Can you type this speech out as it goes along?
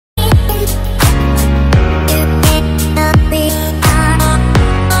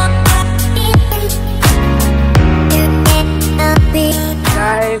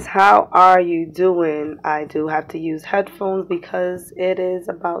how are you doing? I do have to use headphones because it is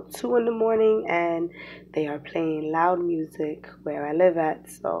about 2 in the morning and they are playing loud music where I live at.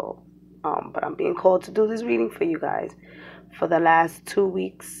 But I'm being called to do this reading for you guys. For the last 2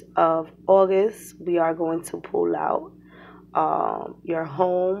 weeks of August, we are going to pull out your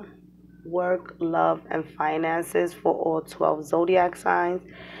home, work, love, and finances for all 12 zodiac signs.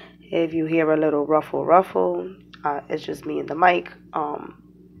 If you hear a little ruffle, it's just me and the mic.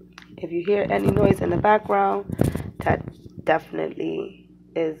 If you hear any noise in the background, that definitely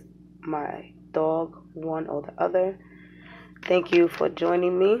is my dog, one or the other. Thank you for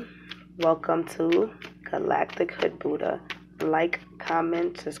joining me. Welcome to Galactic Hoodbuddha. Like,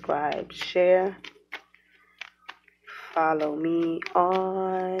 comment, subscribe, share. Follow me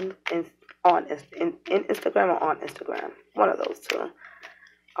on Instagram or on Instagram. One of those two.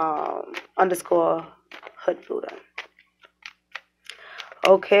 _ Hoodbuddha.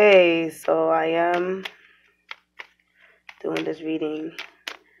 Okay, so I am doing this reading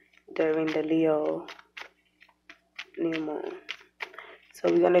during the Leo new moon. So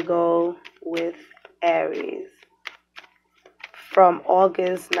we're going to go with Aries from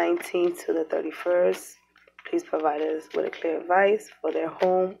August 19th to the 31st. Please provide us with a clear advice for their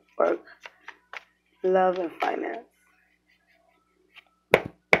home, work, love, and finance.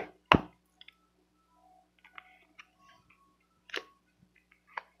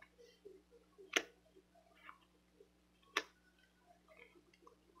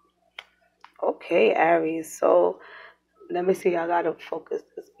 Okay, Aries. So let me see. I gotta focus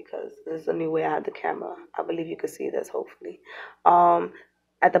this because this is a new way I have the camera. I believe you can see this. Hopefully,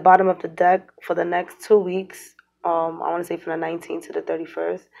 at the bottom of the deck for the next 2 weeks. I want to say from the 19th to the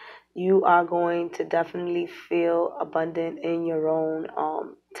 31st, you are going to definitely feel abundant in your own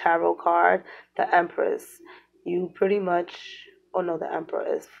tarot card, the Empress. You pretty much, oh no, the Emperor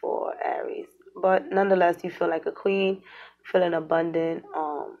is for Aries, but nonetheless, you feel like a queen, feeling abundant,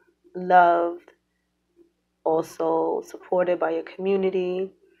 loved, also supported by your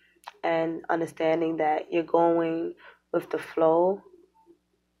community, and understanding that you're going with the flow.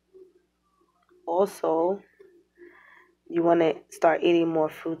 Also, you want to start eating more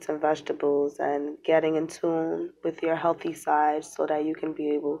fruits and vegetables and getting in tune with your healthy side so that you can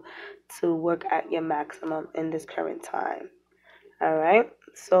be able to work at your maximum in this current time. All right.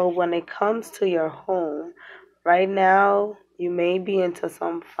 So when it comes to your home, right now, you may be into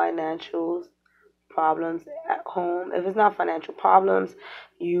some financial problems at home. If it's not financial problems,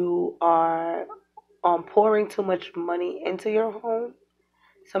 you are pouring too much money into your home.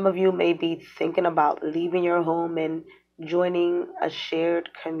 Some of you may be thinking about leaving your home and joining a shared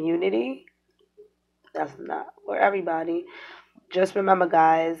community. That's not for everybody. Just remember,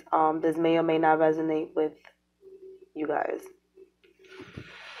 guys, this may or may not resonate with you guys.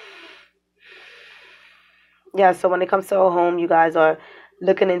 Yeah, so when it comes to a home, you guys are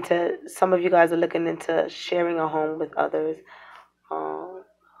some of you guys are looking into sharing a home with others. I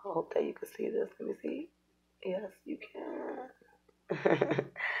hope that you can see this. Let me see. Yes, you can.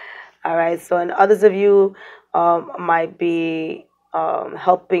 All right, so and others of you might be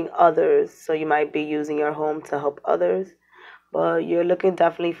helping others. So you might be using your home to help others, but you're looking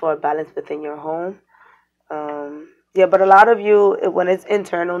definitely for a balance within your home. Yeah, but a lot of you, when it's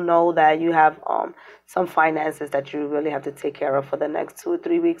internal, know that you have some finances that you really have to take care of for the next 2 or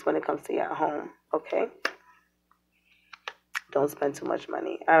 3 weeks when it comes to your home. Okay? Don't spend too much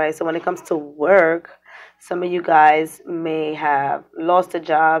money. All right, so when it comes to work, some of you guys may have lost a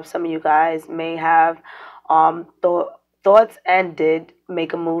job. Some of you guys may have thoughts and did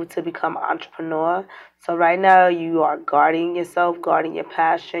make a move to become an entrepreneur. So right now you are guarding yourself, guarding your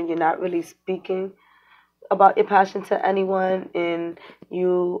passion. You're not really speaking about your passion to anyone, and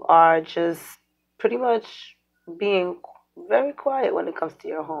you are just pretty much being very quiet when it comes to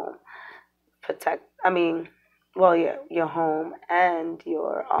your home. Your home and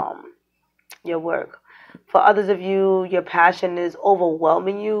your work. For others of you, your passion is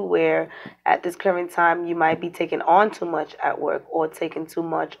overwhelming you, where at this current time you might be taking on too much at work or taking too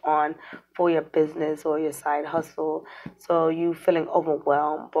much on for your business or your side hustle. So you feeling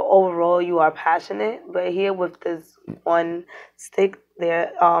overwhelmed. But overall, you are passionate. But here with this one stick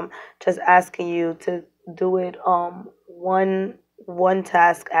there, just asking you to do it one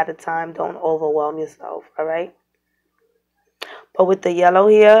task at a time. Don't overwhelm yourself. All right. But with the yellow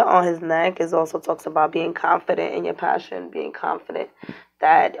here on his neck, it also talks about being confident in your passion, being confident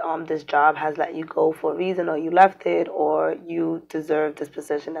that this job has let you go for a reason, or you left it, or you deserve this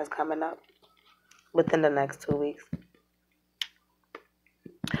position that's coming up within the next 2 weeks.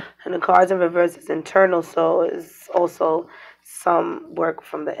 And the cards in reverse is internal, so it's also some work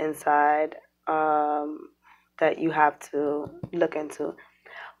from the inside that you have to look into.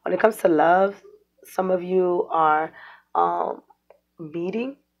 When it comes to love, some of you are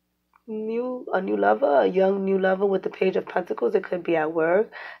meeting a new lover, a young new lover with the Page of Pentacles. It could be at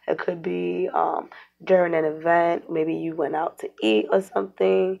work. It could be during an event. Maybe you went out to eat or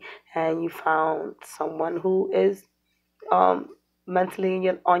something, and you found someone who is mentally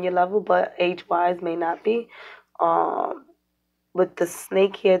on your level, but age-wise may not be. With the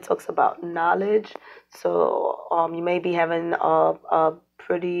snake here, it talks about knowledge. So you may be having a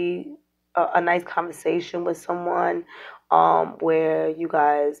pretty a nice conversation with someone where you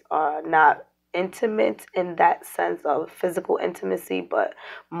guys are not intimate in that sense of physical intimacy, but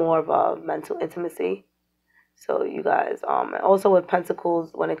more of a mental intimacy. So you guys, also with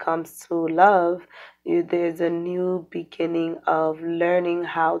Pentacles, when it comes to love, there's a new beginning of learning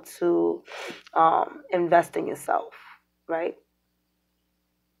how to invest in yourself, right?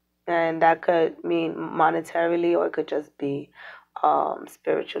 And that could mean monetarily, or it could just be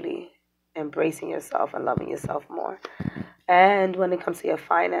spiritually, embracing yourself and loving yourself more. And when it comes to your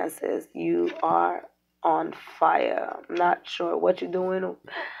finances, you are on fire. I'm not sure what you're doing.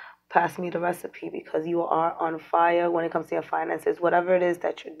 Pass me the recipe, because you are on fire when it comes to your finances. Whatever it is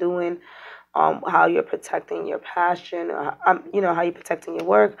that you're doing, how you're protecting your passion, how you're protecting your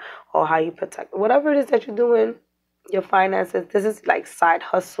work, or how you protect whatever it is that you're doing, your finances. This is like side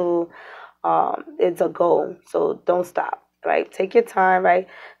hustle. It's a goal, so don't stop. Right, take your time. Right,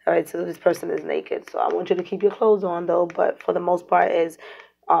 all right. So this person is naked, so I want you to keep your clothes on though. But for the most part, is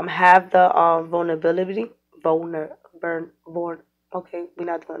have the vulnerability, Okay, we're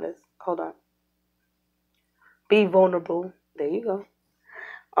not doing this. Hold on. Be vulnerable. There you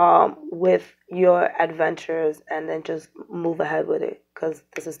go. With your adventures, and then just move ahead with it, because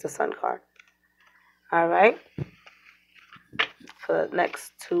this is the Sun card. All right. For the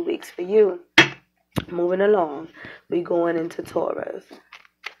next 2 weeks for you. Moving along, we going into Taurus.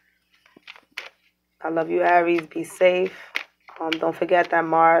 I love you, Aries. Be safe. Don't forget that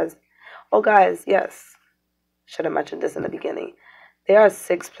Mars. Oh, guys, yes. Should have mentioned this in the beginning. There are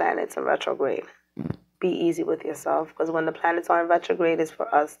 6 planets in retrograde. Be easy with yourself, because when the planets are in retrograde, it's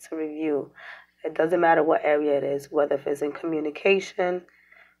for us to review. It doesn't matter what area it is, whether if it's in communication,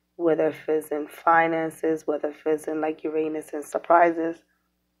 whether if it's in finances, whether if it's in like Uranus and surprises.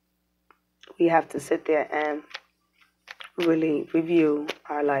 We have to sit there and really review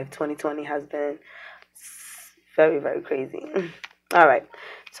our life. 2020 has been very, very crazy. All right,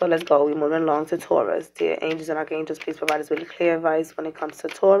 so let's go. We're moving along to Taurus. Dear angels and archangels, please provide us with clear advice when it comes to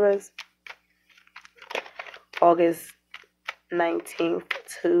Taurus. August 19th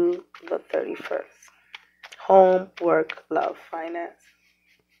to the 31st. Home, work, love, finance.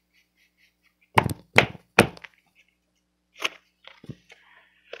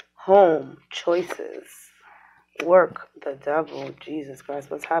 Home, choices. Work, the devil. Jesus Christ,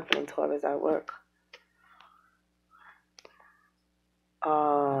 what's happening, Taurus, at work?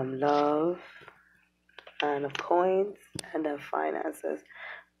 Love, Nine of Coins, and then finances.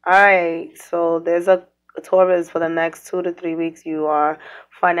 Alright, so there's a Taurus, for the next 2 to 3 weeks, you are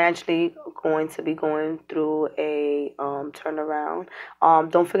financially going to be going through a turnaround.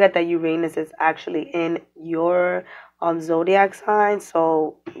 Don't forget that Uranus is actually in your zodiac sign,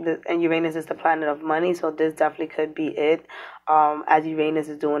 and Uranus is the planet of money, so this definitely could be it. As Uranus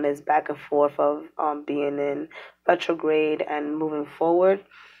is doing this back and forth of being in retrograde and moving forward.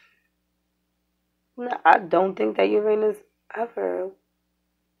 No, I don't think that Uranus ever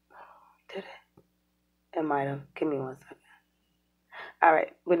did it. It might have. Give me 1 second. All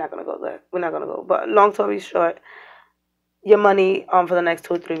right, we're not gonna go there. We're not gonna go. But long story short, your money for the next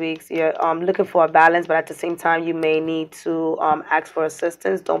 2 or 3 weeks, you're looking for a balance, but at the same time, you may need to ask for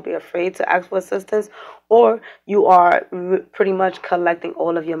assistance. Don't be afraid to ask for assistance, or you are pretty much collecting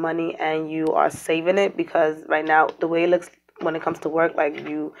all of your money and you are saving it, because right now the way it looks when it comes to work, like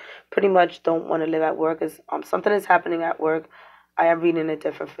you pretty much don't want to live at work. Is something is happening at work. I am reading it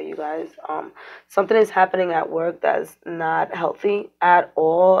different for you guys. Something is happening at work that's not healthy at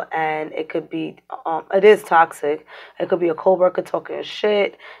all, and it could be, it is toxic. It could be a coworker talking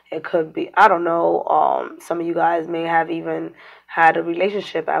shit. It could be, I don't know. Some of you guys may have even had a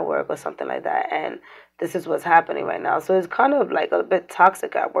relationship at work or something like that, and this is what's happening right now. So it's kind of like a bit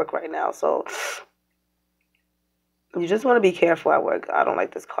toxic at work right now. So you just want to be careful at work. I don't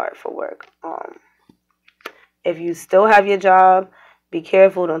like this card for work. If you still have your job, be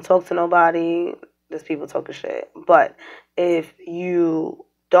careful. Don't talk to nobody. There's people talking shit. But if you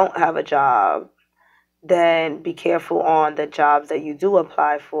don't have a job, then be careful on the jobs that you do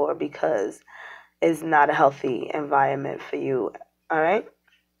apply for, because is not a healthy environment for you. All right.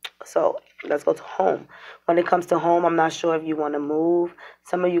 So let's go to home. When it comes to home, I'm not sure if you want to move.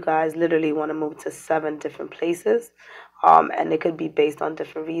 Some of you guys literally want to move to 7 different places. And it could be based on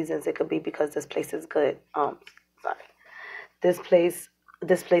different reasons. It could be because this place is good. Sorry. This place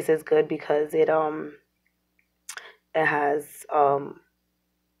this place is good because it has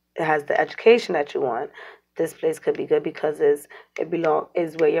it has the education that you want. This place could be good because is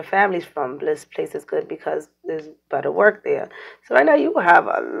where your family's from. This place is good because there's better work there. So right now you have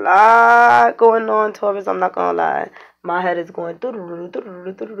a lot going on, Taurus. I'm not gonna lie. My head is going doo-doo-doo,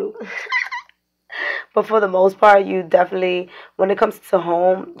 doo-doo-doo, doo-doo-doo. But for the most part, you definitely, when it comes to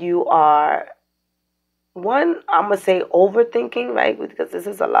home, you are I'm gonna say overthinking, right? Because this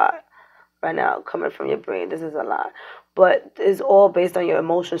is a lot right now coming from your brain. This is a lot. But it's all based on your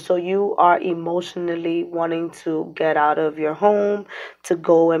emotions. So you are emotionally wanting to get out of your home to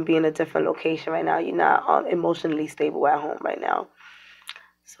go and be in a different location right now. You're not emotionally stable at home right now.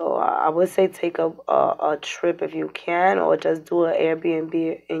 So I would say take a trip if you can, or just do an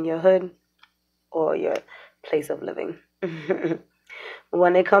Airbnb in your hood or your place of living.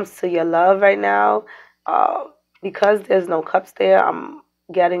 When it comes to your love right now, uh, because there's no cups there, I'm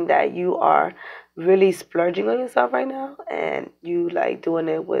getting that you are really splurging on yourself right now, and you like doing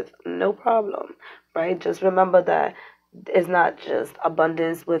it with no problem, right? Just remember that it's not just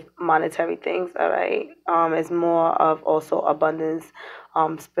abundance with monetary things, all right? It's more of also abundance,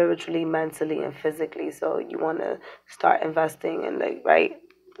 spiritually, mentally, and physically. So you want to start investing in, like, right?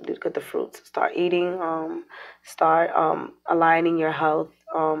 Look at the fruits. Start eating. Start aligning your health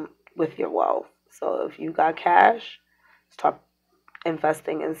with your wealth. So if you got cash, start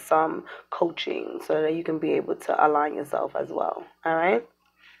investing in some coaching so that you can be able to align yourself as well. All right.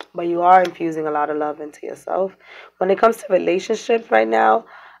 But you are infusing a lot of love into yourself. When it comes to relationships right now,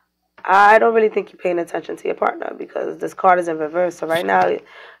 I don't really think you're paying attention to your partner because this card is in reverse. So right now,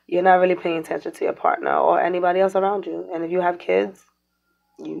 you're not really paying attention to your partner or anybody else around you. And if you have kids,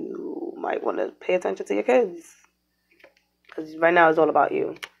 you might want to pay attention to your kids because right now it's all about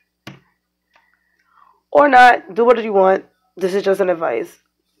you. Or not, do what you want. This is just an advice.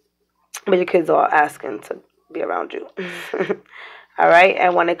 But your kids are asking to be around you. All right.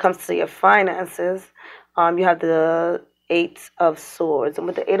 And when it comes to your finances, you have the 8 of Swords. And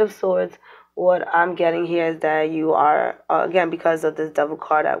with the 8 of Swords, what I'm getting here is that you are, again, because of this devil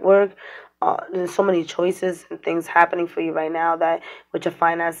card at work, there's so many choices and things happening for you right now that with your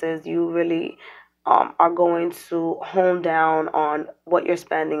finances, you really are going to hone down on what you're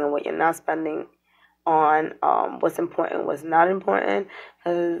spending and what you're not spending on, what's important, what's not important.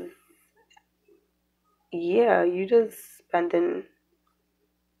 Because, yeah, you just spending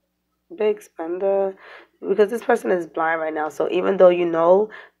big spender because this person is blind right now. So even though you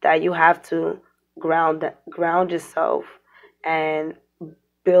know that you have to ground yourself and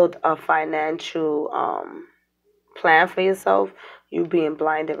build a financial plan for yourself, you being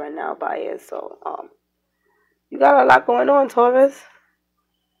blinded right now by it. So you got a lot going on, Taurus.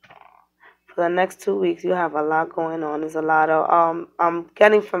 For the next 2 weeks, you have a lot going on. There's a lot of I'm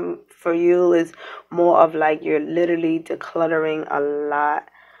getting from for you is more of like you're literally decluttering a lot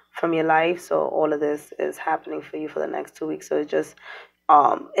from your life. So all of this is happening for you for the next 2 weeks. So it's just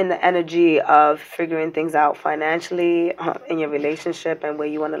in the energy of figuring things out financially, in your relationship and where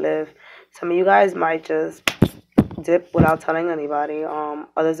you want to live. Some of you guys might just dip without telling anybody.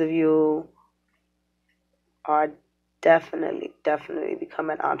 Others of you are definitely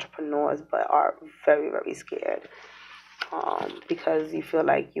becoming entrepreneurs, but are very scared because you feel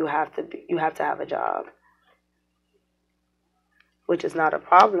like you have to have a job, which is not a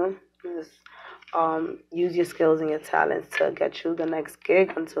problem. Just use your skills and your talents to get you the next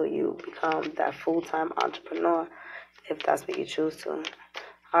gig until you become that full-time entrepreneur, if that's what you choose to.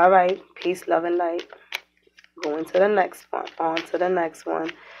 All right, peace, love, and light. Going to the next one. On to the next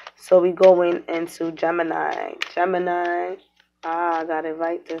one. So we going into Gemini. Gemini. I got it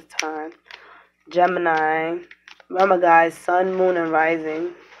right this time. Gemini. Remember, guys, sun, moon, and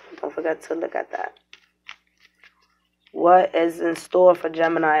rising. Don't forget to look at that. What is in store for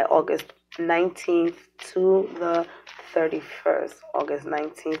Gemini August 19th to the 31st? August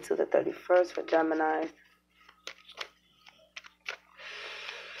 19th to the 31st for Gemini.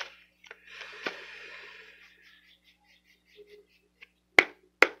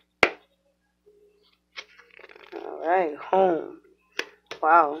 All right, home.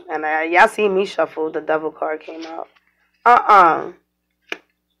 Wow, and y'all see me shuffle. The devil card came out.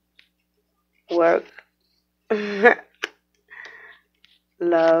 Work.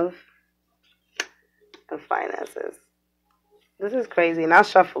 Love. And finances. This is crazy. Not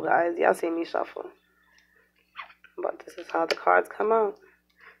shuffle, guys. Y'all see me shuffle. But this is how the cards come out.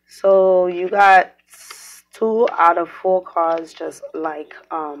 So you got 2 out of 4 cards just like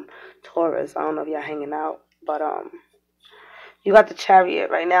Taurus. I don't know if y'all hanging out, but you got the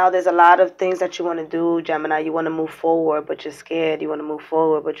Chariot. Right now there's a lot of things that you want to do, Gemini. You want to move forward, but you're scared. You want to move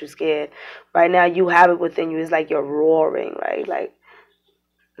forward, but you're scared. Right now you have it within you. It's like you're roaring, right? Like,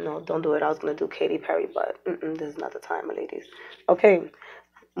 no, don't do it. I was going to do Katy Perry, but this is not the time, my ladies. Okay,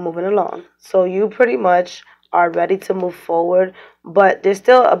 moving along. So you pretty much are ready to move forward, but there's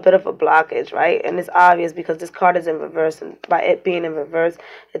still a bit of a blockage, right? And it's obvious because this card is in reverse, and by it being in reverse,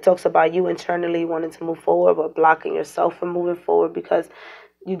 it talks about you internally wanting to move forward but blocking yourself from moving forward because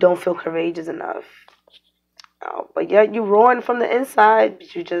you don't feel courageous enough. But yet you're roaring from the inside,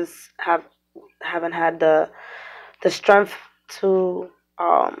 but you just haven't had the strength to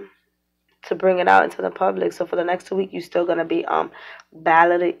bring it out into the public. So for the next 2 weeks, you're still gonna be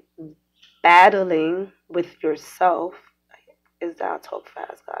battling with yourself. Is that, I'll talk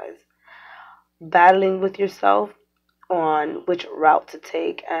fast, guys? Battling with yourself on which route to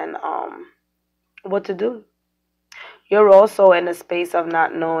take and what to do. You're also in a space of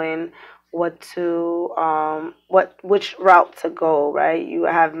not knowing what to which route to go, right? You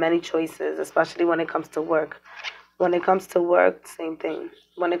have many choices, especially when it comes to work. When it comes to work, same thing.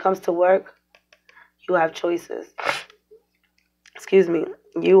 When it comes to work, you have choices. Excuse me.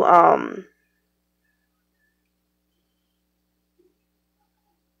 You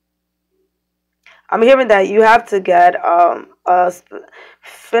I'm hearing that you have to get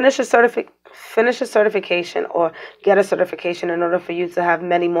finish a certification or get a certification in order for you to have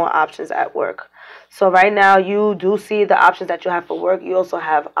many more options at work. So right now you do see the options that you have for work. You also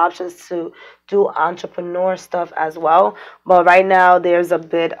have options to do entrepreneur stuff as well. But right now there's a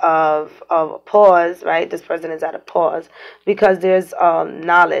bit of a pause, right? This person is at a pause because there's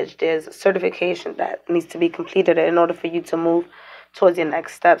knowledge, there's certification that needs to be completed in order for you to move towards your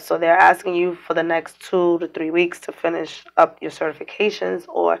next step. So they're asking you for the next 2 to 3 weeks to finish up your certifications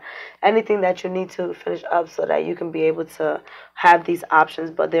or anything that you need to finish up so that you can be able to have these options.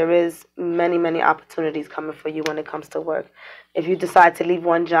 But there is many opportunities coming for you when it comes to work. If you decide to leave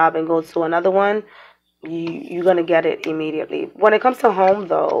one job and go to another one, you're going to get it immediately. When it comes to home,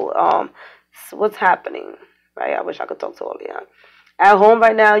 though, so what's happening, right? I wish I could talk to all of you. At home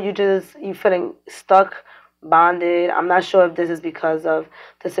right now, you feeling stuck, bonded. I'm not sure if this is because of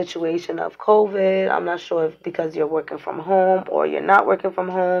the situation of COVID. I'm not sure if because you're working from home or you're not working from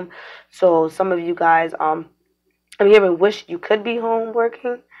home. So some of you guys, I'm hearing wish you could be home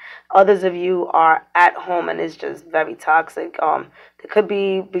working. Others of you are at home and it's just very toxic. There could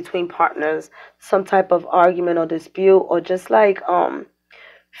be between partners some type of argument or dispute or just like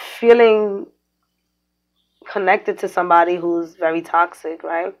feeling connected to somebody who's very toxic,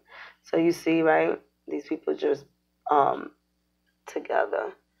 right? So you see, right? These people just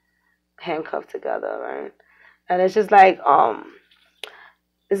together, handcuffed together, right? And it's just like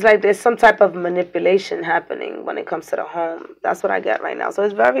it's like there's some type of manipulation happening when it comes to the home. That's what I get right now. So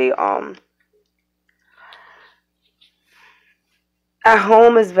it's very at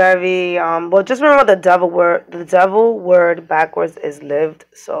home is very well, just remember the devil word backwards is lived.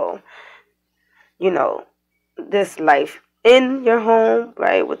 So this life in your home,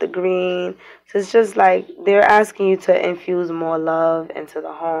 right, with the green. So it's just like they're asking you to infuse more love into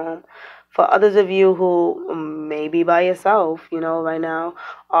the home. For others of you who may be by yourself, right now,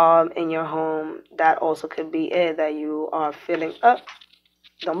 in your home, that also could be it, that you are feeling up.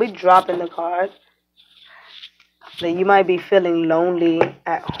 Don't be dropping the card. That you might be feeling lonely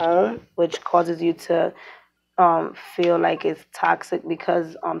at home, which causes you to feel like it's toxic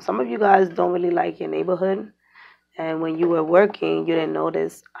because some of you guys don't really like your neighborhood. And when you were working, you didn't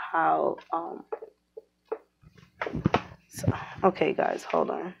notice how, okay, guys, hold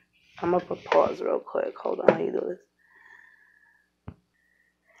on. I'm going to pause real quick. Hold on, how you do this?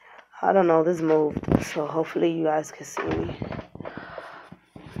 I don't know, this moved, so hopefully you guys can see me.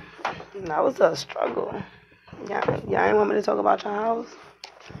 That was a struggle. Y'all ain't want me to talk about your house?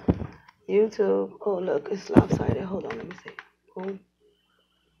 YouTube. Oh, look, it's lopsided. Hold on, let me see. Boom.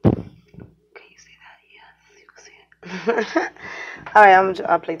 All right,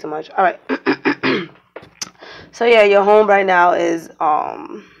 I'll play too much. All right. So yeah, your home right now is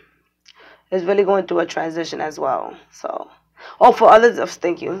really going through a transition as well. So, for others,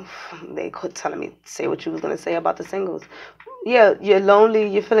 thank you. They could telling me say what you was gonna say about the singles. Yeah, you're lonely.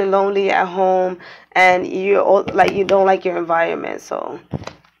 You're feeling lonely at home, and you're all, like you don't like your environment. So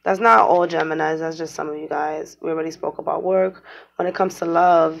that's not all Geminis. That's just some of you guys. We already spoke about work. When it comes to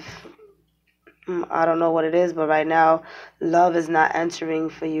love, I don't know what it is, but right now, love is not entering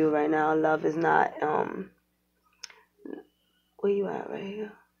for you right now. Love is not, where you at right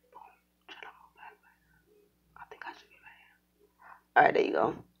here? I think I should be right here. All right, there you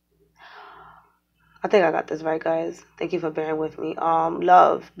go. I think I got this right, guys. Thank you for bearing with me.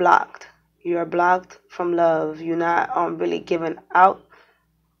 Love, blocked. You're blocked from love. You're not really giving out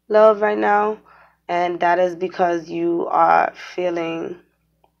love right now. And that is because you're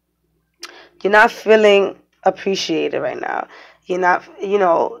not feeling appreciated right now. You're not,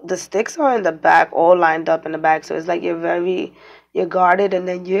 the sticks are in the back, all lined up in the back. So it's like you're guarded, and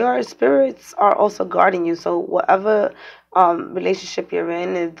then your spirits are also guarding you. So whatever relationship you're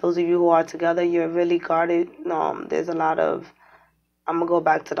in, and those of you who are together, you're really guarded. There's a lot of, I'm going to go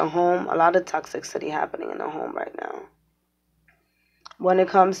back to the home, a lot of toxicity happening in the home right now. When it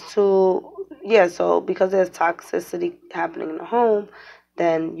comes to, so because there's toxicity happening in the home,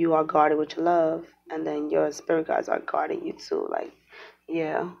 then you are guarded with your love, and then your spirit guides are guarding you too. Like,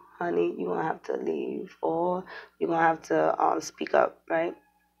 yeah, honey, you're going to have to leave, or you're going to have to speak up, right?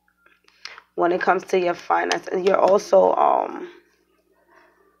 When it comes to your finances, you're also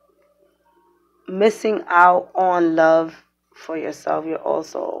missing out on love for yourself. You're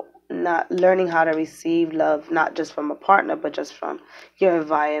also not learning how to receive love, not just from a partner, but just from your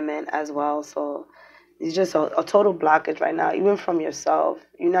environment as well. So it's just a total blockage right now, even from yourself.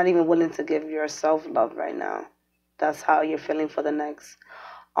 You're not even willing to give yourself love right now. That's how you're feeling for the next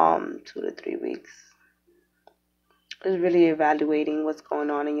 2 to 3 weeks. It's really evaluating what's going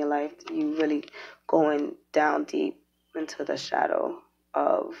on in your life. You really going down deep into the shadow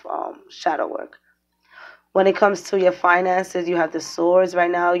of shadow work. When it comes to your finances, you have the swords right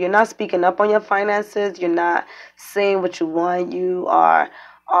now. You're not speaking up on your finances. You're not saying what you want. You are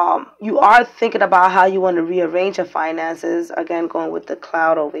thinking about how you want to rearrange your finances. Again, going with the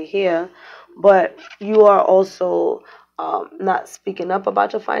cloud over here. But you are also not speaking up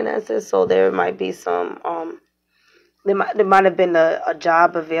about your finances. So there might be some, there might have been a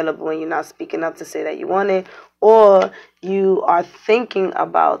job available and you're not speaking up to say that you want it. Or you are thinking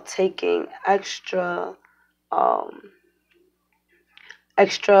about taking extra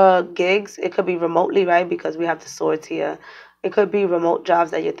gigs. It could be remotely, right? Because we have the swords here. It could be remote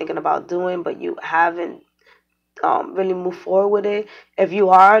jobs that you're thinking about doing, but you haven't really moved forward with it. If you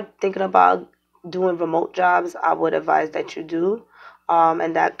are thinking about doing remote jobs, I would advise that you do.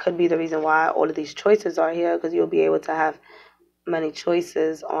 And that could be the reason why all of these choices are here, because you'll be able to have many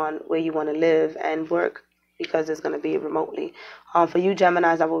choices on where you want to live and work, because it's going to be remotely. For you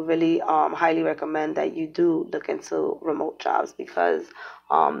Geminis, I would really highly recommend that you do look into remote jobs, because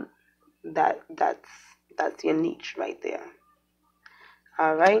that's your niche right there.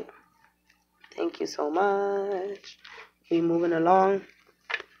 All right. Thank you so much. We moving along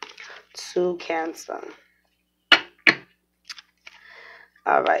to Cancer.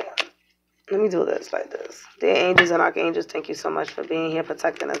 All right. Let me do this like this. Dear angels and archangels, thank you so much for being here,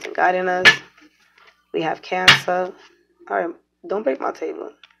 protecting us and guiding us. We have Cancer. All right. Don't break my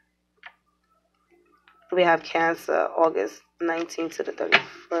table. We have Cancer, August 19th to the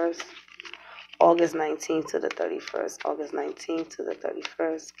 31st. August 19th to the 31st. August 19th to the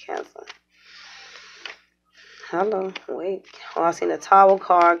 31st. Cancer. Hello. Wait. Oh, I seen the Tower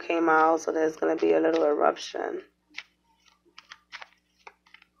card came out, so there's going to be a little eruption.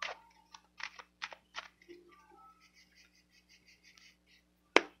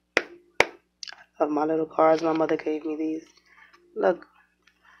 Of my little cards. My mother gave me these. Look.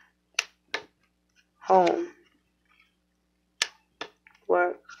 Home.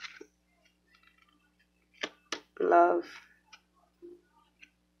 Work. Love.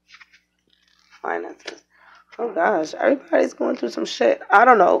 Finances. Oh gosh, everybody's going through some shit. I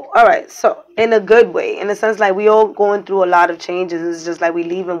don't know. All right, so in a good way, in a sense, like we all going through a lot of changes. It's just like we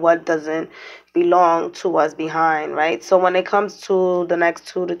leaving what doesn't belong to us behind, right? So when it comes to the next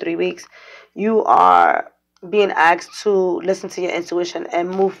 2 to 3 weeks, you are being asked to listen to your intuition and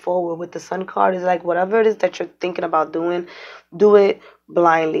move forward. With the Sun card, is like whatever it is that you're thinking about doing, do it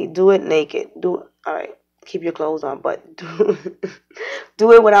blindly, do it naked, do it. All right. Keep your clothes on, but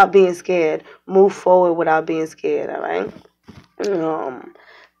do it without being scared. Move forward without being scared. All right.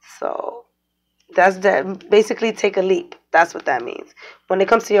 So that's that. Basically, take a leap. That's what that means. When it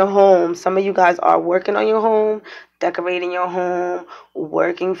comes to your home, some of you guys are working on your home, decorating your home,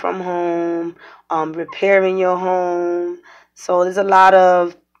 working from home, repairing your home. So there's a lot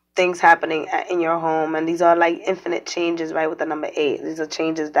of things happening in your home, and these are like infinite changes, right? With the number 8, these are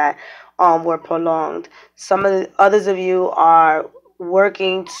changes that were prolonged. Some of the others of you are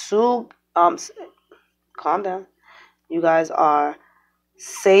working to calm down. You guys are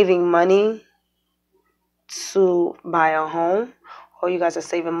saving money to buy a home, or you guys are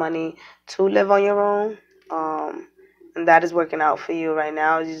saving money to live on your own. And that is working out for you right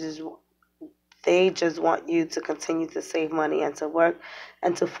now. They just want you to continue to save money and to work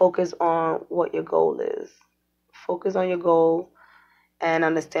and to focus on what your goal is. Focus on your goal and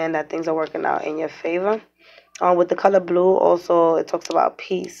understand that things are working out in your favor. With the color blue, also, it talks about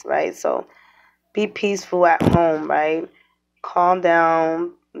peace, right? So be peaceful at home, right? Calm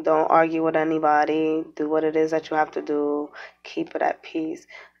down. Don't argue with anybody. Do what it is that you have to do. Keep it at peace.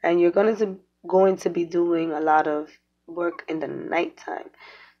 And you're going to be doing a lot of work in the nighttime.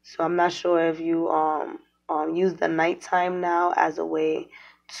 So I'm not sure if you use the nighttime now as a way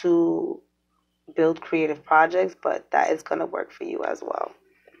to build creative projects, but that is going to work for you as well.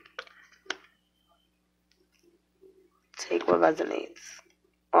 Take what resonates.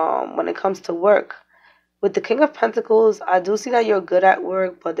 When it comes to work, with the King of Pentacles, I do see that you're good at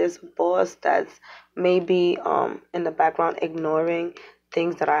work, but there's a boss that's maybe in the background ignoring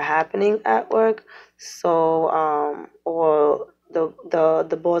things that are happening at work. So or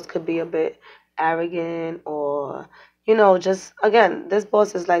the boss could be a bit arrogant, or just again, this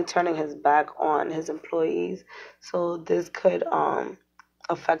boss is like turning his back on his employees. So this could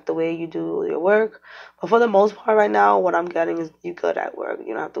affect the way you do your work. But for the most part right now, what I'm getting is you good at work.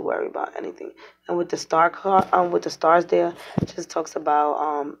 You don't have to worry about anything. And with the star card, with the stars there, it just talks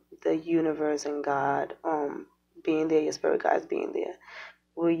about the universe and God being there, your spirit guides being there.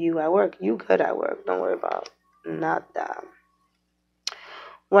 Were you at work? You good at work. Don't worry about not that.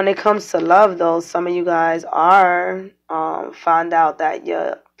 When it comes to love, though, some of you guys are found out that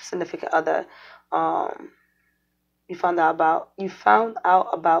your significant other you found out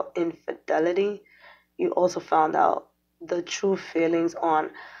about infidelity. You also found out the true feelings on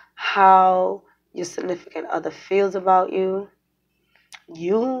how your significant other feels about you.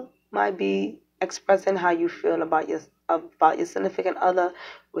 You might be expressing how you feel about your significant other,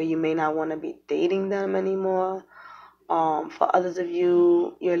 where you may not want to be dating them anymore. For others of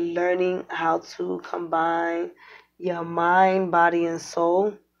you, you're learning how to combine your mind, body, and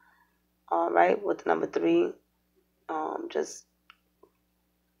soul. All right, with number 3. Just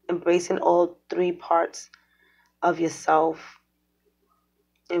embracing all 3 parts of yourself,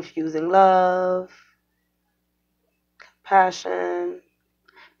 infusing love, compassion,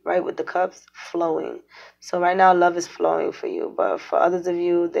 right, with the cups flowing. So right now love is flowing for you, but for others of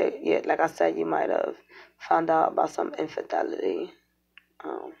you, like I said, you might have found out about some infidelity.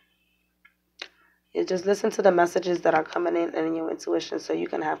 You just listen to the messages that are coming in and in your intuition, so you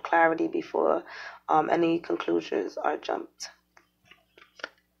can have clarity before any conclusions are jumped.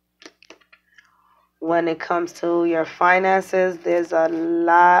 When it comes to your finances, there's a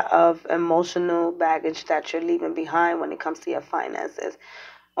lot of emotional baggage that you're leaving behind when it comes to your finances.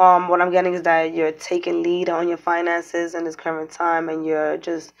 What I'm getting is that you're taking lead on your finances in this current time, and you're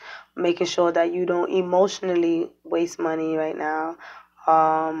just making sure that you don't emotionally waste money right now.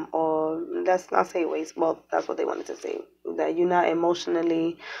 Or let's not say waste. Well, that's what they wanted to say. That you're not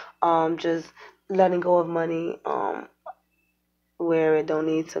emotionally just letting go of money where it don't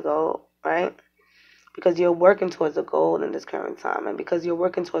need to go, right? Because you're working towards a goal in this current time, and because you're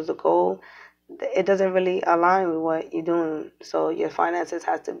working towards a goal, it doesn't really align with what you're doing. So your finances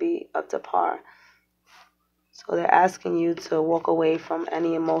has to be up to par. So they're asking you to walk away from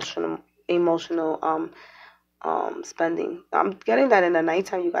any emotional spending. I'm getting that in the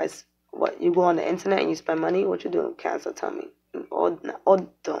nighttime, you guys. What, you go on the internet and you spend money? What you doing? Cancer, tell me. Or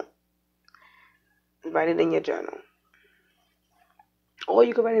don't. Write it in your journal. Or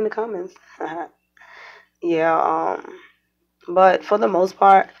you can write it in the comments. Yeah, but for the most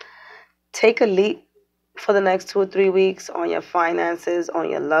part, take a leap for the next 2 or 3 weeks on your finances, on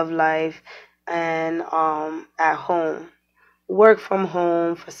your love life, and at home. Work from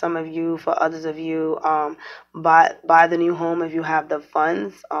home for some of you. For others of you, buy the new home if you have the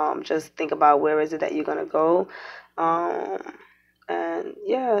funds. Just think about where is it that you're gonna go, and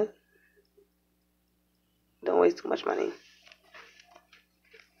yeah, don't waste too much money.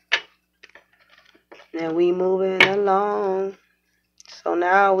 And we moving along. So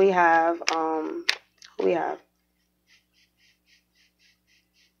now we have who we have?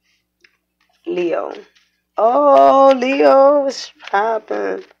 Leo. Oh, Leo, what's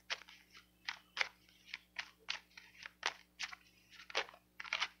happening?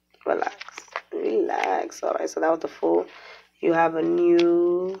 Relax. All right, so that was the Fool. You have a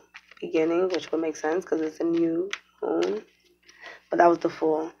new beginning, which would make sense because it's a new moon. But that was the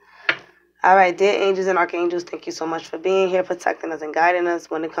Fool. All right, dear angels and archangels, thank you so much for being here, protecting us and guiding us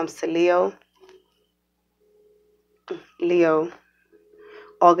when it comes to Leo. Leo,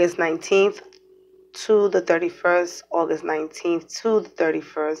 August 19th to the 31st, August 19th to the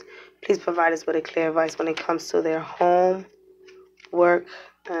 31st. Please provide us with a clear advice when it comes to their home, work,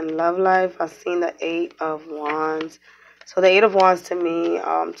 and love life. I've seen the Eight of Wands. So the Eight of Wands to me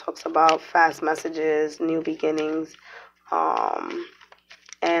talks about fast messages, new beginnings,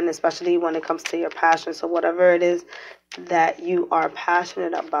 and especially when it comes to your passion. So whatever it is that you are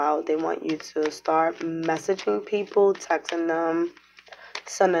passionate about, they want you to start messaging people, texting them,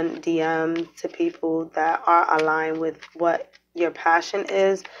 sending DM to people that are aligned with what your passion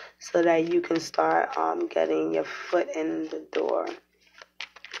is, so that you can start getting your foot in the door.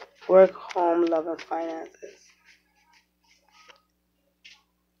 Work, home, love, and finances.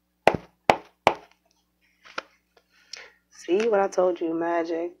 See what I told you,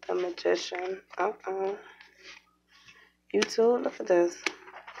 magic, the magician. You too, look at this.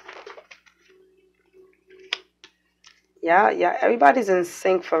 Yeah, everybody's in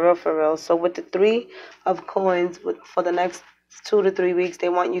sync for real. So with the Three of Coins, for the next 2 to 3 weeks, they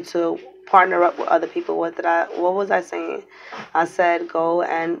want you to partner up with other people. What was I saying? I said go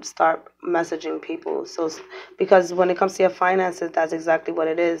and start messaging people. So because when it comes to your finances, that's exactly what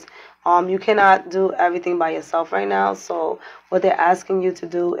it is. You cannot do everything by yourself right now. So what they're asking you to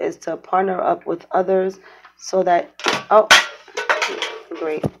do is to partner up with others, so that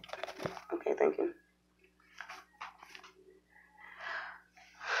great. Okay, thank you.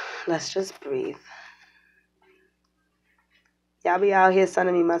 Let's just breathe. Y'all be out here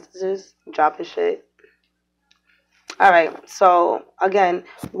sending me messages, dropping shit. All right. So again,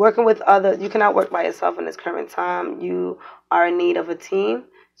 working with others, you cannot work by yourself in this current time. You are in need of a team,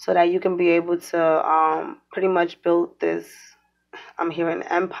 so that you can be able to pretty much build this. I'm hearing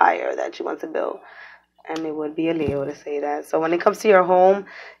empire that you want to build. And it would be a Leo to say that. So when it comes to your home,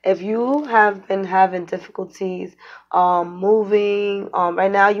 if you have been having difficulties moving,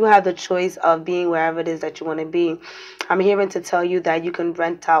 right now you have the choice of being wherever it is that you want to be. I'm hearing to tell you that you can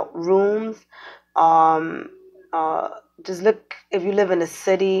rent out rooms. Just look, if you live in a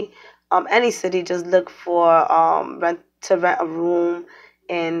city, any city, just look for rent a room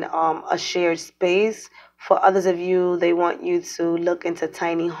in a shared space. For others of you, they want you to look into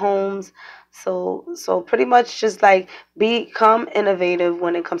tiny homes. So pretty much just like become innovative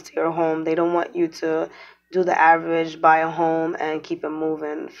when it comes to your home. They don't want you to do the average, buy a home and keep it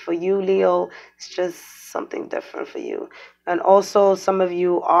moving. For you, Leo, it's just something different for you. And also some of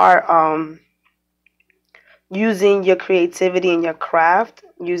you are using your creativity and your craft,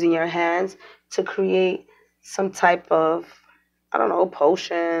 using your hands to create some type of, I don't know,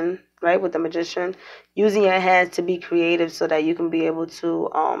 potion, right, with the magician. Using your hands to be creative so that you can be able to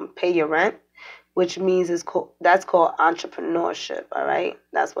pay your rent, which means that's called entrepreneurship, all right?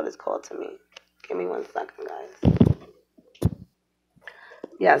 That's what it's called to me. Give me 1 second, guys.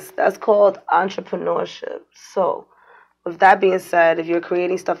 Yes, that's called entrepreneurship. So with that being said, if you're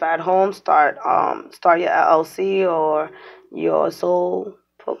creating stuff at home, start your LLC or your soul.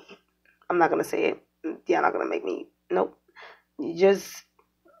 I'm not gonna say it. You're not gonna make me. Nope. You just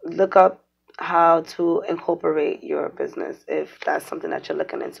look up how to incorporate your business if that's something that you're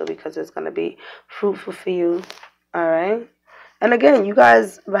looking into, because it's gonna be fruitful for you. All right. And again, you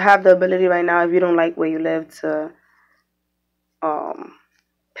guys have the ability right now, if you don't like where you live, to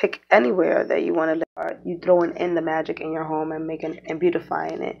pick anywhere that you want to live. You throwing in the magic in your home and making and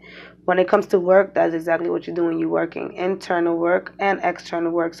beautifying it. When it comes to work, that's exactly what you're doing. You're working internal work and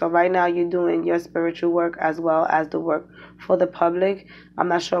external work. So right now you're doing your spiritual work as well as the work for the public. I'm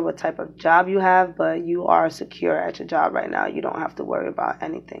not sure what type of job you have, but you are secure at your job right now. You don't have to worry about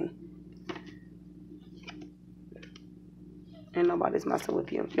anything. And nobody's messing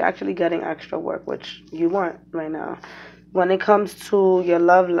with you. You're actually getting extra work, which you want right now. When it comes to your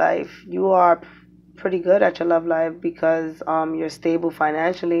love life, you are pretty good at your love life because you're stable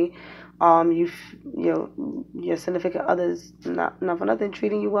financially. Your significant others, not for nothing,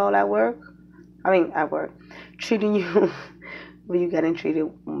 treating you well at work. At work, treating you. When you getting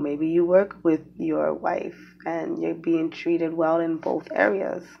treated, maybe you work with your wife and you're being treated well in both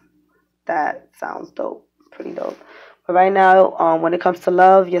areas. That sounds dope, pretty dope. But right now, when it comes to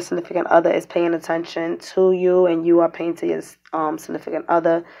love, your significant other is paying attention to you, and you are paying to your significant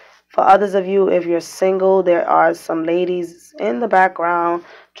other. For others of you, if you're single, there are some ladies in the background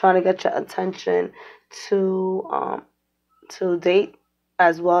trying to get your attention to date,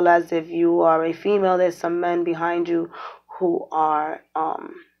 as well as if you are a female, there's some men behind you who are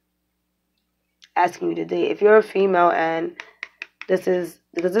asking you to date. If you're a female and this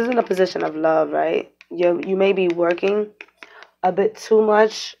isn't a position of love, right? You may be working a bit too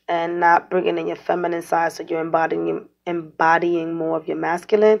much and not bringing in your feminine side, so you're embodying embodying more of your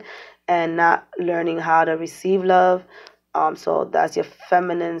masculine and not learning how to receive love. So that's your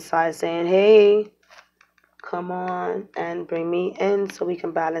feminine side saying, hey, come on and bring me in so we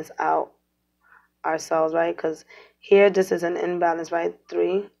can balance out ourselves, right? Because here this is an imbalance, right?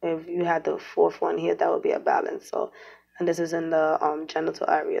 3. If you had the 4th one here, that would be a balance. So, and this is in the genital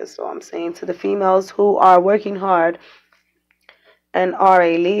area. So I'm saying to the females who are working hard and are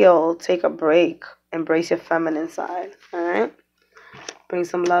a Leo, take a break, embrace your feminine side. All right, bring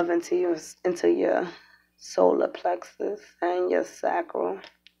some love into your solar plexus and your sacral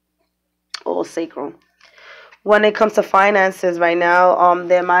or sacral. When it comes to finances right now,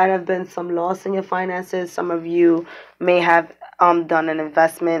 there might have been some loss in your finances. Some of you may have done an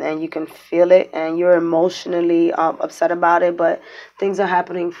investment and you can feel it and you're emotionally upset about it, but things are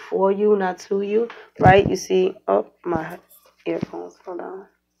happening for you, not to you, right? You see, oh, my earphones, hold on.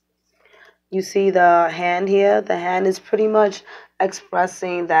 You see the hand here? The hand is pretty much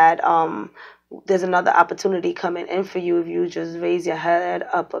expressing that there's another opportunity coming in for you. If you just raise your head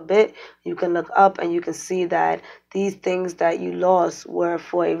up a bit, you can look up and you can see that these things that you lost were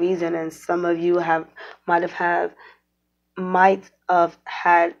for a reason, and some of you might have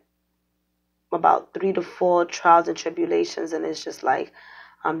had about 3 to 4 trials and tribulations, and it's just like,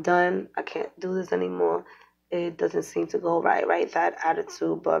 I'm done, I can't do this anymore, it doesn't seem to go right, that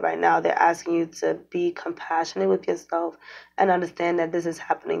attitude. But right now they're asking you to be compassionate with yourself and understand that this is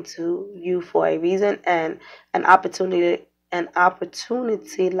happening to you for a reason, and an opportunity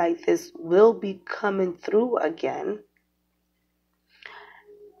like this will be coming through again.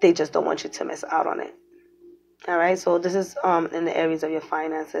 They just don't want you to miss out on it. All right, so this is in the areas of your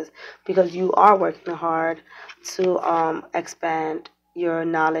finances, because you are working hard to expand your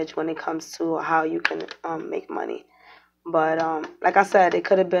knowledge when it comes to how you can make money. But like I said, it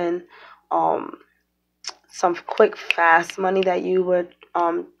could have been some quick, fast money that you were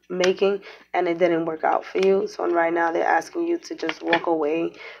making, and it didn't work out for you. So right now they're asking you to just walk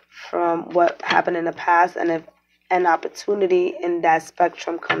away from what happened in the past, and if an opportunity in that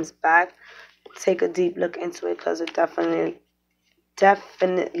spectrum comes back, take a deep look into it, because it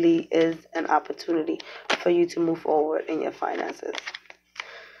definitely is an opportunity for you to move forward in your finances.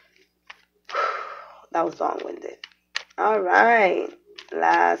 That was long-winded. All right.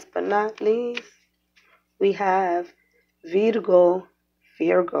 Last but not least, we have Virgo.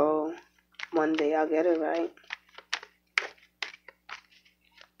 One day I'll get it right.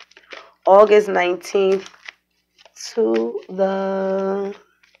 August 19th to the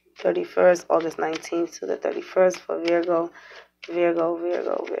 31st. August 19th to the 31st for Virgo.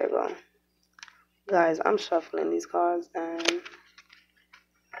 Virgo. Guys, I'm shuffling these cards and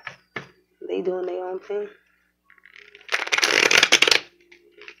they doing their own thing.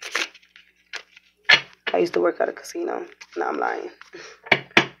 I used to work at a casino. No, I'm lying.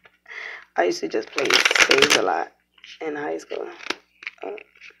 I used to just play spades a lot in high school.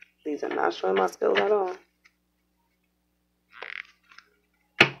 These are not showing my skills at all.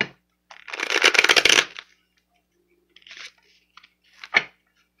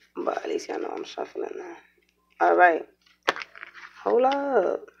 But at least y'all know I'm shuffling now. All right. Hold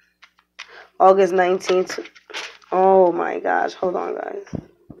up. August 19th. Oh my gosh. Hold on, guys.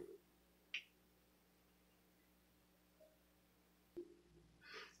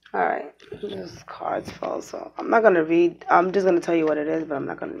 All right. This cards fall, so I'm not going to read. I'm just going to tell you what it is, but I'm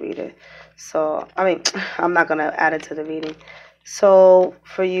not going to read it. So, I'm not going to add it to the reading. So,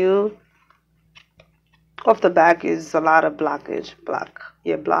 for you, off the back is a lot of blockage.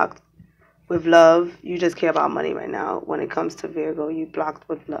 You're blocked with love. You just care about money right now. When it comes to Virgo, you blocked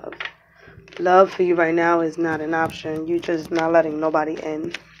with love. Love for you right now is not an option. You're just not letting nobody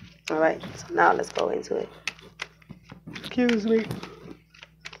in. All right. So now let's go into it. Excuse me.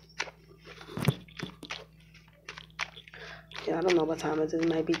 Yeah, I don't know what time it is. It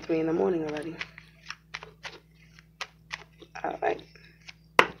might be 3 in the morning already. All right.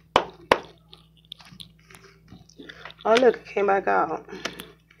 Oh, look, it came back out.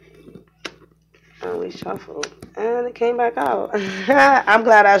 And we shuffled. And it came back out. I'm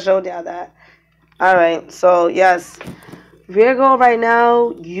glad I showed y'all that. All right. So, yes. Virgo, right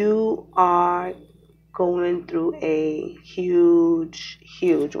now, you are going through a huge,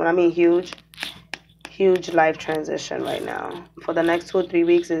 when I mean huge life transition right now. For the next 2 or 3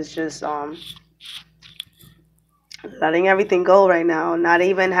 weeks is just letting everything go right now, not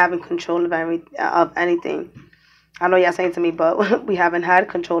even having control of anything. I know y'all saying to me, but we haven't had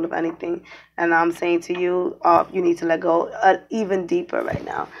control of anything, and I'm saying to you, you need to let go even deeper right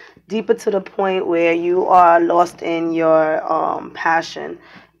now, deeper to the point where you are lost in your passion.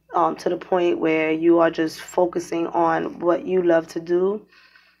 to the point where you are just focusing on what you love to do.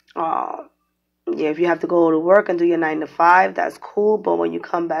 Yeah, if you have to go to work and do your 9 to 5, that's cool. But when you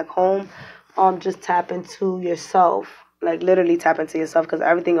come back home, just tap into yourself, like literally tap into yourself, because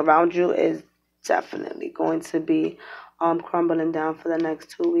everything around you is definitely going to be crumbling down for the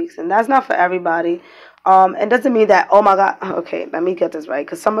next 2 weeks, and that's not for everybody. It doesn't mean that, oh my God, okay, let me get this right,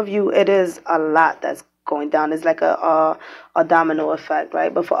 because some of you, it is a lot that's going down. It's like a domino effect,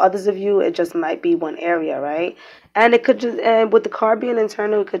 right? But for others of you, it just might be one area, right? And it could just, and with the card being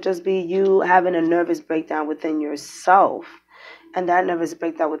internal, it could just be you having a nervous breakdown within yourself. And that nervous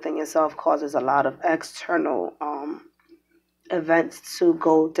breakdown within yourself causes a lot of external events to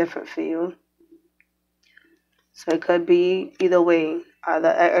go different for you. So it could be either way, either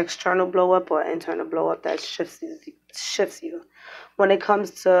an external blow up or internal blow up that shifts you. When it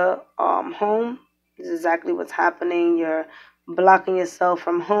comes to home, this is exactly what's happening. You're blocking yourself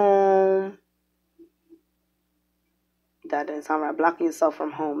from home. That didn't sound right. Blocking yourself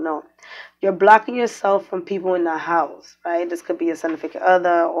from home. No. You're blocking yourself from people in the house, right? This could be a significant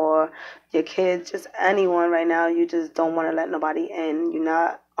other or your kids, just anyone right now. You just don't want to let nobody in. You're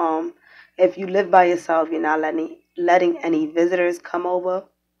not, if you live by yourself, you're not letting any visitors come over.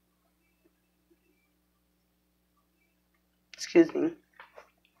 Excuse me.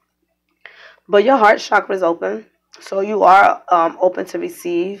 But your heart chakra is open. So you are open to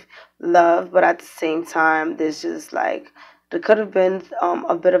receive love, but at the same time, there's just like, there could have been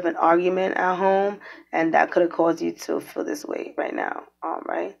a bit of an argument at home, and that could have caused you to feel this way right now,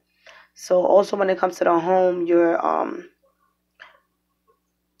 right? So also when it comes to the home, you're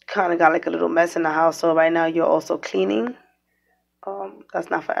kind of got like a little mess in the house. So right now you're also cleaning. That's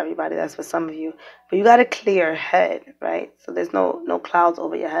not for everybody. That's for some of you. But you got a clear head, right? So there's no clouds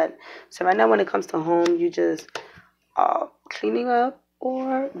over your head. So right now when it comes to home, you just cleaning up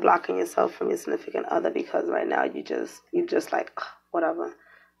or blocking yourself from your significant other, because right now you just like, whatever.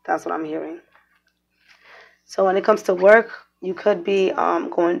 That's what I'm hearing. So when it comes to work, you could be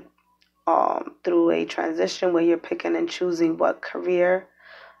going through a transition where you're picking and choosing what career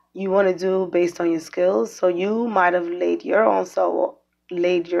you want to do based on your skills. So you might have laid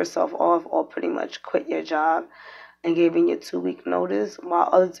yourself off or pretty much quit your job and giving you 2-week notice, while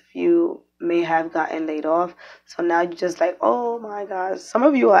others of you may have gotten laid off. So now you're just like, oh my gosh. Some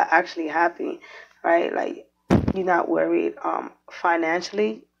of you are actually happy, right? Like, you're not worried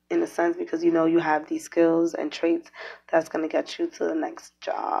financially, in a sense, because you know you have these skills and traits that's going to get you to the next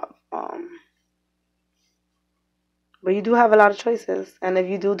job. But you do have a lot of choices. And if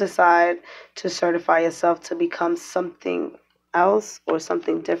you do decide to certify yourself to become something else or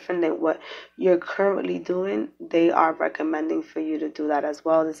something different than what you're currently doing, they are recommending for you to do that as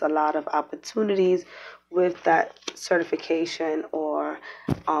well. There's a lot of opportunities with that certification or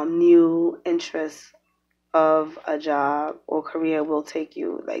new interest of a job or career will take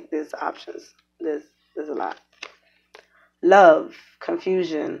you. Like, there's options. There's a lot. Love,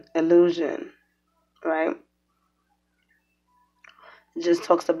 confusion, illusion, right? It just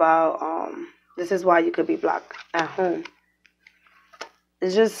talks about this is why you could be blocked at home.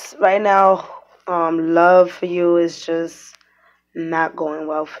 It's just right now, love for you is just not going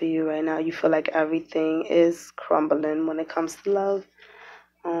well for you right now. You feel like everything is crumbling when it comes to love.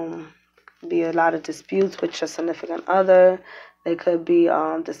 Be a lot of disputes with your significant other. There could be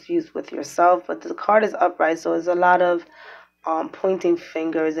disputes with yourself, but the card is upright, so it's a lot of pointing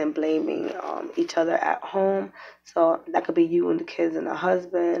fingers and blaming each other at home. So that could be you and the kids and the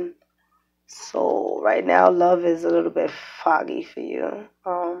husband. So right now, love is a little bit foggy for you.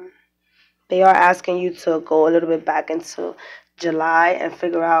 They are asking you to go a little bit back into July and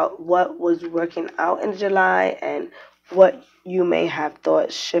figure out what was working out in July and what you may have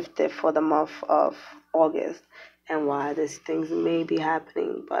thought shifted for the month of August and why these things may be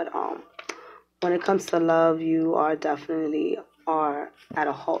happening. But when it comes to love, you are definitely at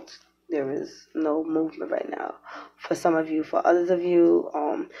a halt. There is no movement right now. For some of you, for others of you,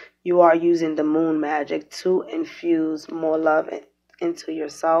 you are using the moon magic to infuse more love into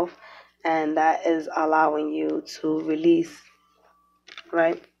yourself, and that is allowing you to release,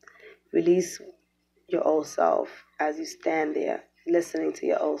 right? Release your old self as you stand there listening to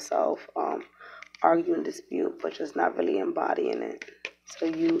your old self argue and dispute, but just not really embodying it. So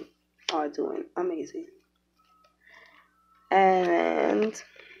you are doing amazing. And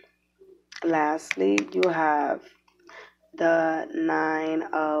lastly, you have the 9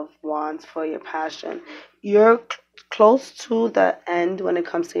 of Wands for your passion. You're close to the end when it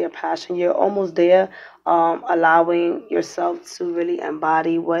comes to your passion. You're almost there, allowing yourself to really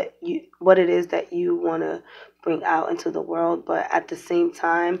embody what it is that you want to bring out into the world. But at the same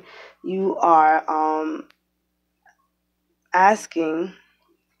time, you are asking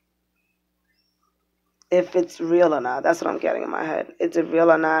if it's real or not. That's what I'm getting in my head. Is it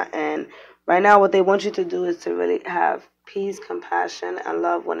real or not? And right now, what they want you to do is to really have peace, compassion, and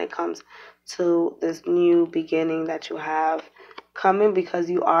love when it comes to this new beginning that you have coming, because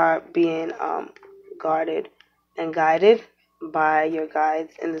you are being guarded and guided by your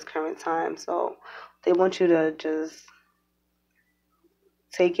guides in this current time. So they want you to just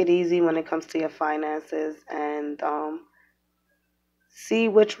take it easy when it comes to your finances, and see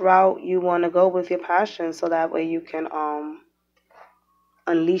which route you want to go with your passion, so that way you can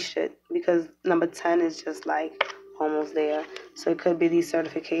unleash it, because number 10 is just like almost there. So it could be these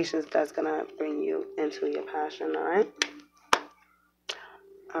certifications that's gonna bring you into your passion.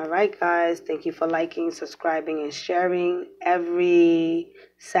 All right, guys, thank you for liking, subscribing, and sharing. Every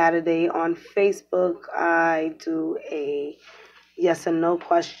Saturday on Facebook, I do a yes or no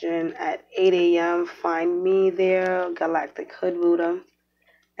question at 8 a.m. Find me there, Galactic Hoodbuddha.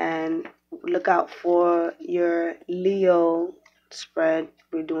 And look out for your Leo spread.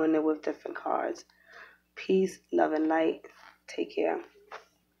 We're doing it with different cards. Peace, love, and light. Take care.